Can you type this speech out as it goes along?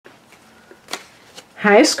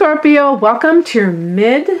Hi Scorpio, welcome to your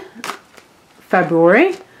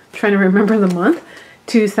mid-February, trying to remember the month,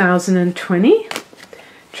 2020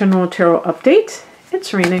 General Tarot Update.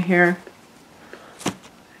 It's Rena here.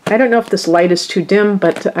 I don't know if this light is too dim,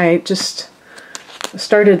 but I just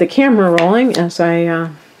started the camera rolling as I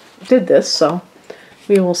did this, so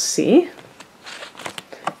we will see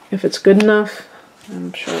if it's good enough.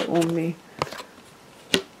 I'm sure it will be.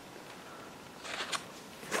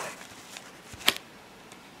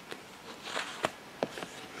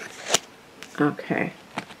 Okay.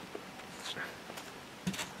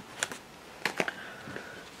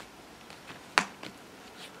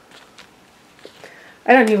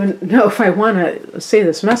 I don't even know if I want to say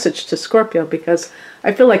this message to Scorpio, because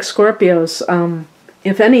I feel like Scorpios,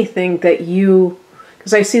 if anything, that you,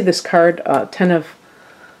 because I see this card, Ten of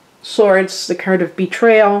Swords, the card of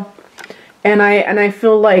betrayal, and I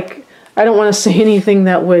feel like I don't want to say anything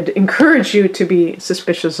that would encourage you to be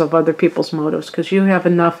suspicious of other people's motives, because you have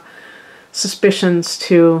enough suspicions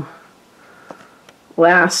to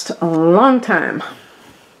last a long time.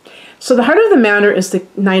 So the heart of the matter is the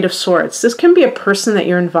Knight of Swords. This can be a person that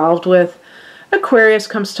you're involved with. Aquarius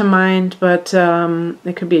comes to mind, but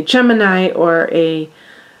it could be a Gemini or a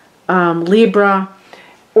Libra,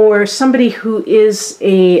 or somebody who is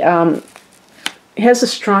has a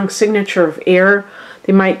strong signature of air.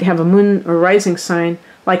 They might have a moon or rising sign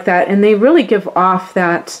like that, and they really give off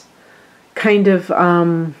that kind of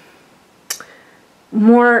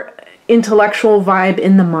more intellectual vibe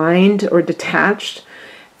in the mind, or detached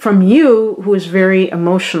from you, who is very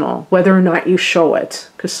emotional, whether or not you show it.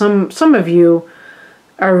 Because some of you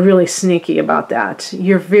are really sneaky about that.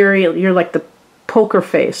 You're like the poker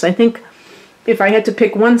face. I think if I had to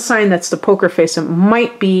pick one sign that's the poker face, it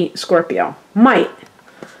might be Scorpio. Might.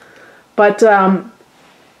 But in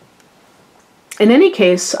any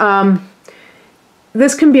case,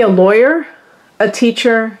 this can be a lawyer, a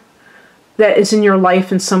teacher, that is in your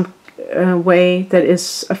life in some way that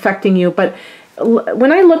is affecting you. But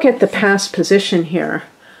when I look at the past position here,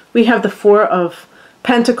 we have the Four of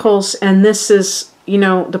Pentacles, and this is, you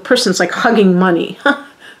know, the person's like hugging money,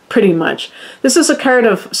 pretty much. This is a card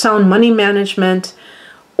of sound money management,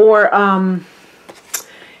 or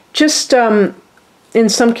just in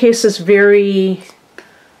some cases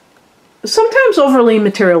sometimes overly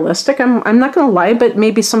materialistic. I'm not going to lie, but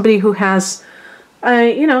maybe somebody who has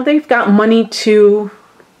you know, they've got money to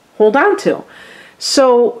hold on to.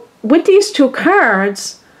 So with these two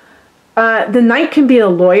cards, the Knight can be a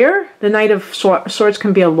lawyer. The Knight of Swords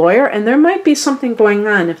can be a lawyer, and there might be something going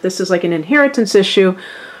on, if this is like an inheritance issue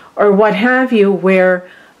or what have you, where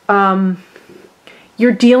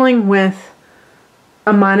you're dealing with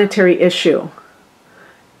a monetary issue.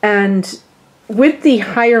 And with the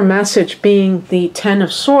higher message being the Ten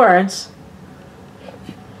of Swords,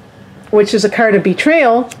 which is a card of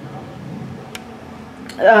betrayal,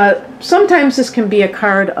 sometimes this can be a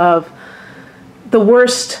card of the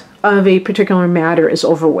worst of a particular matter is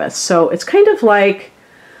over with. So it's kind of like,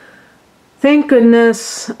 thank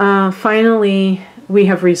goodness, finally we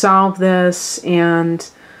have resolved this, and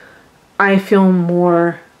I feel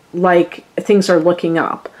more like things are looking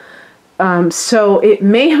up. So it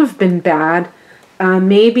may have been bad.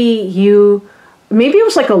 Maybe it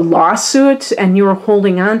was like a lawsuit and you were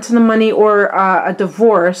holding on to the money, or a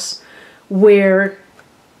divorce where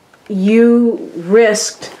you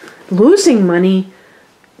risked losing money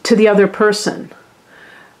to the other person.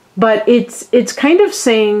 But it's kind of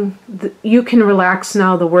saying that you can relax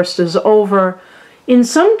now, the worst is over. In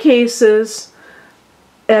some cases,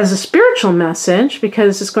 as a spiritual message,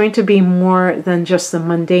 because it's going to be more than just the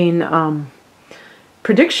mundane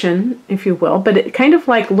prediction, if you will, but it kind of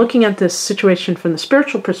like looking at this situation from the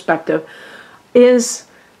spiritual perspective is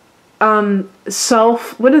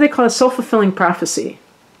what do they call it? Self-fulfilling prophecy.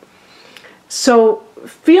 So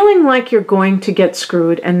feeling like you're going to get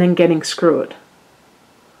screwed and then getting screwed,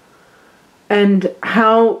 and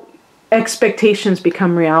how expectations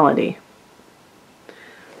become reality.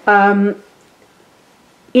 In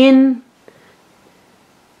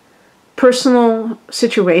personal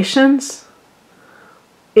situations,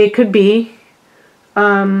 it could be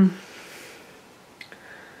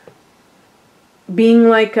being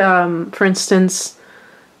like, for instance,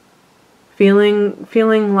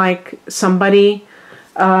 feeling like somebody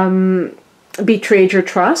betrayed your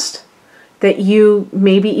trust, that you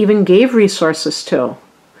maybe even gave resources to.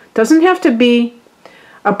 Doesn't have to be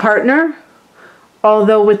a partner,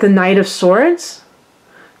 although with the Knight of Swords,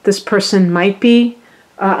 this person might be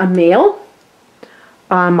a male,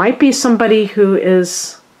 might be somebody who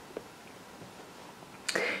is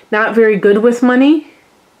not very good with money,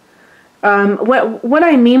 What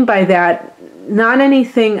I mean by that, not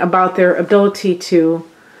anything about their ability to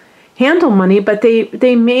handle money, but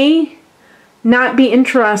they may not be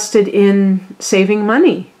interested in saving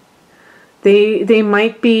money. They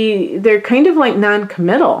might be, they're kind of like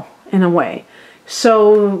non-committal in a way.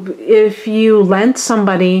 So if you lent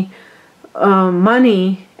somebody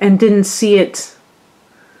money and didn't see it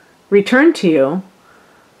returned to you,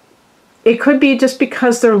 it could be just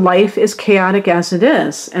because their life is chaotic as it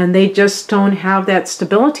is, and they just don't have that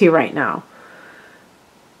stability right now.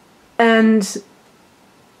 And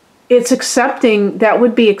it's accepting, that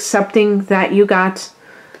would be accepting that you got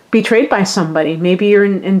betrayed by somebody. Maybe you're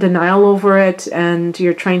in denial over it and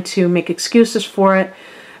you're trying to make excuses for it.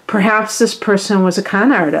 Perhaps this person was a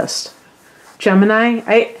con artist. Gemini,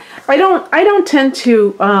 I don't tend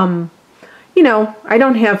to, I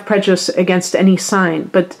don't have prejudice against any sign,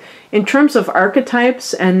 but in terms of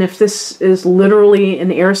archetypes, and if this is literally an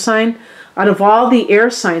air sign, out of all the air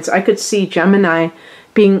signs, I could see Gemini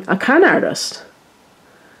being a con artist.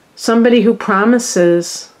 Somebody who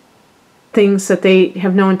promises things that they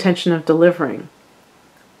have no intention of delivering.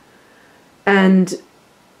 And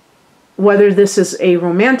whether this is a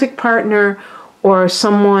romantic partner or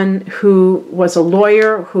someone who was a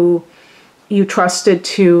lawyer who you trusted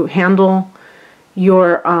to handle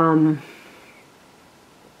your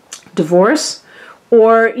divorce,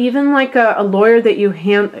 or even like a lawyer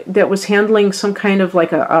that that was handling some kind of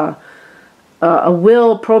like a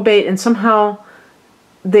will, probate, and somehow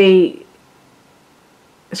they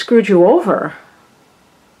screwed you over.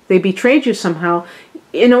 They betrayed you somehow.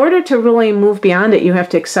 In order to really move beyond it, you have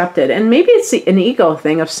to accept it. And maybe it's an ego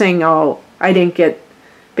thing of saying, oh, I didn't get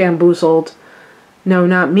bamboozled. No,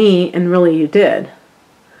 not me. And really you did.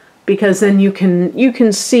 Because then you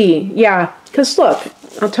can see, yeah, because look,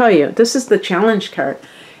 I'll tell you, this is the challenge card.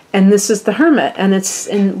 And this is the Hermit. And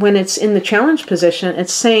when it's in the challenge position,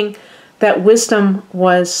 it's saying that wisdom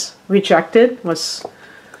was rejected, was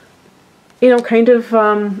kind of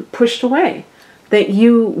pushed away. That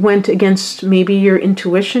you went against maybe your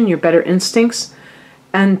intuition, your better instincts,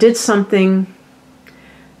 and did something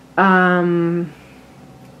for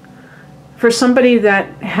somebody that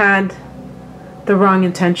had the wrong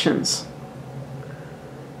intentions.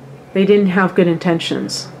 They didn't have good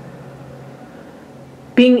intentions.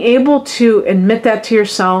 Being able to admit that to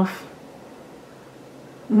yourself,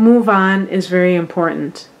 move on, is very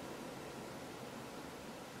important.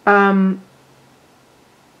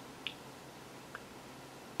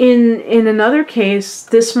 In another case,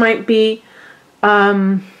 this might be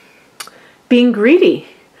being greedy,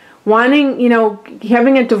 wanting,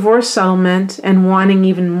 having a divorce settlement and wanting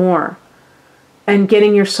even more, and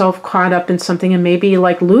getting yourself caught up in something and maybe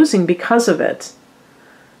like losing because of it.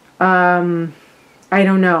 I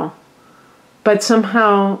don't know. But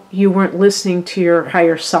somehow you weren't listening to your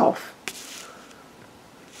higher self.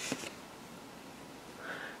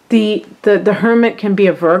 The Hermit can be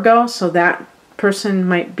a Virgo, so that person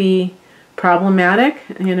might be problematic,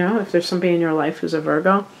 if there's somebody in your life who's a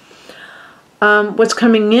Virgo. What's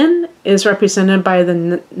coming in is represented by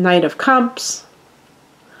the Knight of Cups.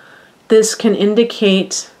 This can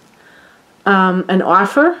indicate an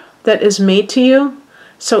offer that is made to you.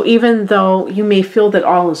 So even though you may feel that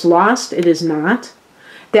all is lost, it is not.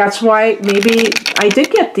 That's why maybe I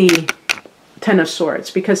did get the Ten of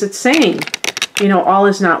Swords, because it's saying, all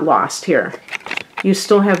is not lost here. You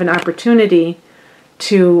still have an opportunity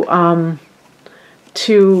to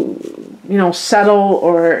settle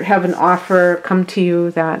or have an offer come to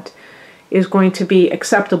you that is going to be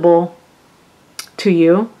acceptable to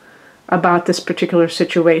you about this particular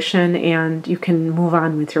situation, and you can move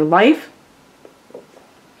on with your life.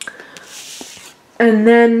 And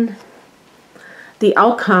then the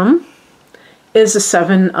outcome is the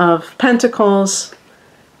Seven of Pentacles.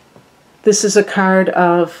 This is a card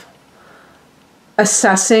of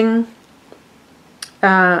assessing,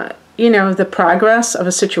 the progress of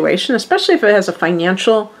a situation, especially if it has a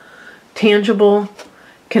financial, tangible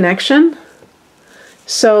connection.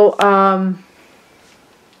 So,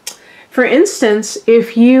 for instance,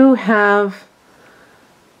 if you have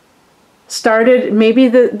started, maybe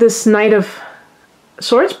this Knight of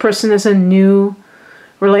Swords person is a new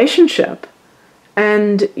relationship,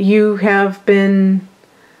 and you have been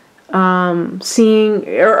seeing,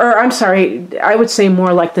 or I'm sorry, I would say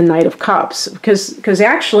more like the Knight of Cups, because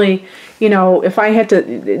actually, if I had to,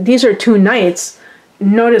 these are two knights,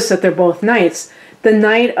 notice that they're both knights. The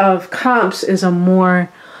Knight of Cups is a more,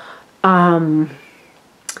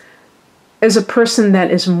 is a person that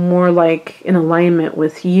is more like in alignment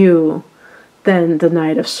with you than the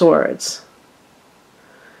Knight of Swords.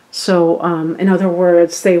 So, in other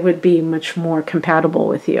words, they would be much more compatible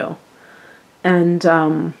with you. And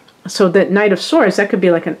so the Knight of Swords, that could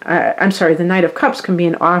be like the Knight of Cups can be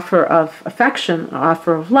an offer of affection, an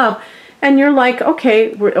offer of love. And you're like,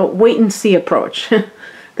 okay, wait and see approach.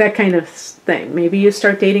 That kind of thing. Maybe you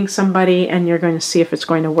start dating somebody and you're going to see if it's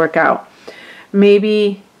going to work out.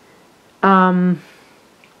 Maybe you're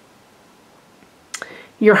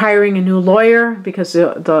hiring a new lawyer because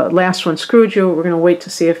the last one screwed you. We're going to wait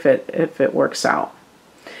to see if it works out.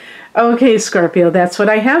 Okay, Scorpio, that's what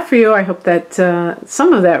I have for you. I hope that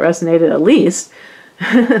some of that resonated at least.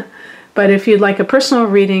 But if you'd like a personal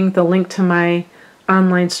reading, the link to my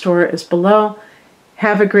online store is below.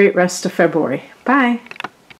 Have a great rest of February. Bye.